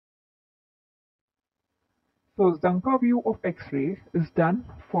So Zanka view of X-ray is done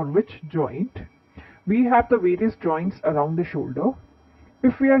for which joint? We have the various joints around the shoulder.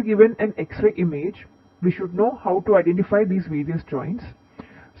 If we are given an X-ray image, we should know how to identify these various joints.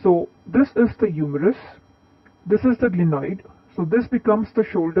 So this is the humerus, this is the glenoid, so this becomes the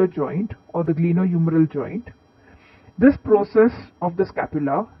shoulder joint or the glenohumeral joint. This process of the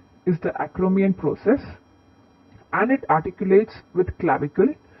scapula is the acromion process, and it articulates with clavicle.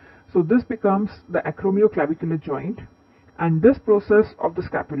 So this becomes the acromioclavicular joint, and this process of the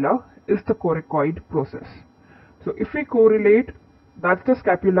scapula is the coracoid process. So if we correlate, that's the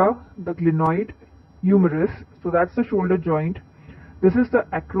scapula, the glenoid, humerus, so that's the shoulder joint. This is the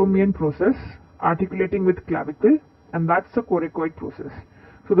acromion process articulating with clavicle, and that's the coracoid process.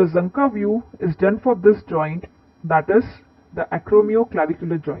 So the Zanka view is done for this joint, that is the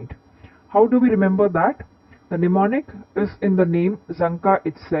acromioclavicular joint. How do we remember that? The mnemonic is in the name Zanka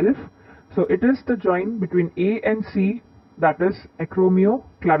itself. So it is the joint between A and C, that is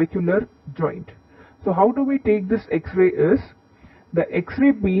acromioclavicular joint. So how do we take this X-ray is, the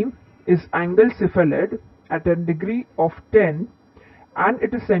X-ray beam is angle cephalad at a degree of 10, and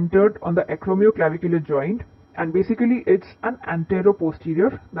it is centered on the acromioclavicular joint, and basically it's an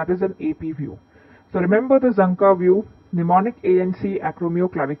antero-posterior, that is an AP view. So remember the Zanka view, mnemonic ANC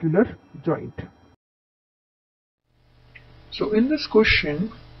acromioclavicular joint. So in this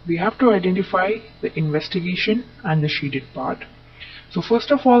question, we have to identify the investigation and the shaded part. So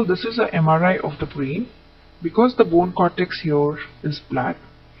first of all, this is a MRI of the brain. Because the bone cortex here is black,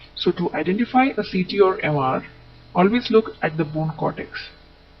 so to identify a CT or MR, always look at the bone cortex.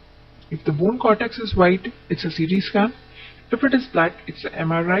 If the bone cortex is white, it's a CT scan. If it is black, it's an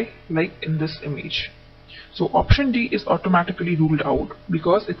MRI, like in this image. So option D is automatically ruled out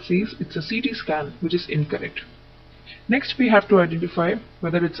because it says it's a CT scan, which is incorrect. Next, we have to identify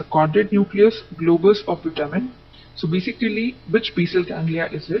whether it's a chordate nucleus, globus or putamen. So basically, which basal ganglia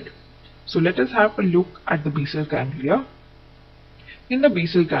is it? So let us have a look at the basal ganglia. In the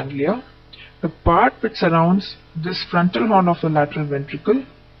basal ganglia, the part which surrounds this frontal horn of the lateral ventricle,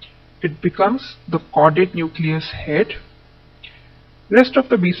 it becomes the chordate nucleus head. Rest of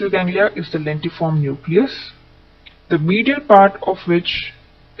the basal ganglia is the lentiform nucleus, the medial part of which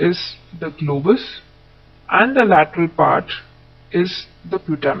is the globus, and the lateral part is the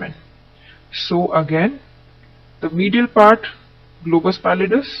putamen. So again, the medial part, globus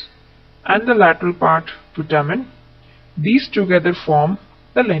pallidus, and the lateral part, putamen, these together form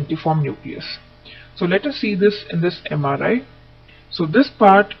the lentiform nucleus. So let us see this in this MRI. So this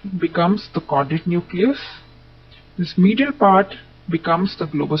part becomes the chordate nucleus, this medial part becomes the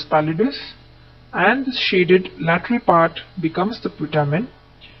globus pallidus, and the shaded lateral part becomes the putamen.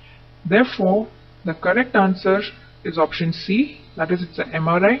 Therefore, the correct answer is option C, that is, it's an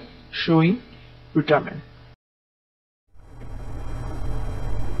MRI showing putamen.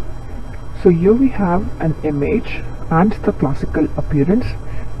 So here we have an image and the classical appearance.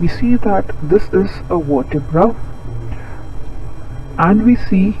 We see that this is a vertebra, and we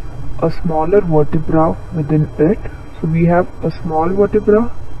see a smaller vertebra within it. So we have a small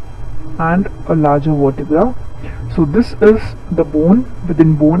vertebra and a larger vertebra. So this is the bone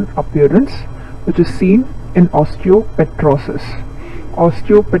within bone appearance, which is seen in osteopetrosis.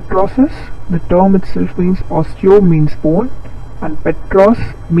 Osteopetrosis, the term itself means osteo means bone and petros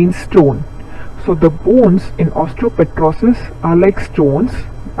means stone. So the bones in osteopetrosis are like stones,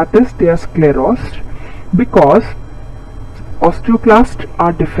 that is, they are sclerosed because osteoclasts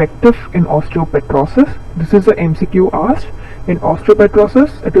are defective in osteopetrosis. This is a MCQ asked. In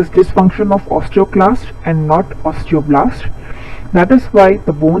osteopetrosis, it is dysfunction of osteoclast and not osteoblast. That is why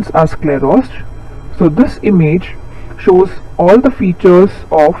the bones are sclerosed. So this image shows all the features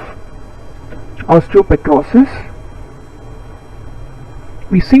of osteopetrosis.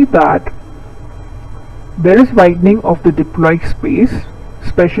 We see that there is widening of the diploic space,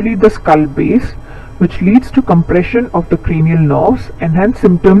 especially the skull base, which leads to compression of the cranial nerves and hence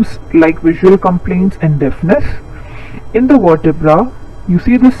symptoms like visual complaints and deafness. In the vertebra, you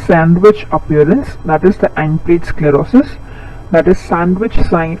see the sandwich appearance, that is the end plate sclerosis, that is sandwich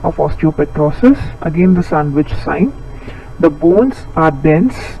sign of osteopetrosis, again the sandwich sign. The bones are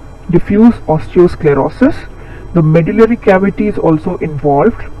dense, diffuse osteosclerosis. The medullary cavity is also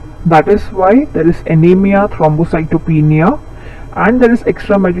involved. That is why there is anemia, thrombocytopenia, and there is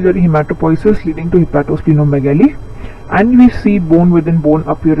extramedullary hematopoiesis leading to hepatosplenomegaly. And we see bone within bone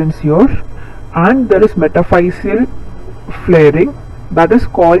appearance here, and there is metaphyseal flaring, that is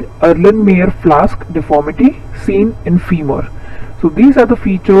called Erlenmeyer flask deformity seen in femur. So these are the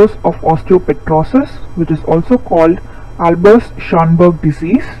features of osteopetrosis, which is also called Albers-Schönberg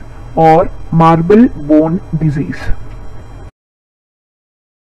disease or marble bone disease.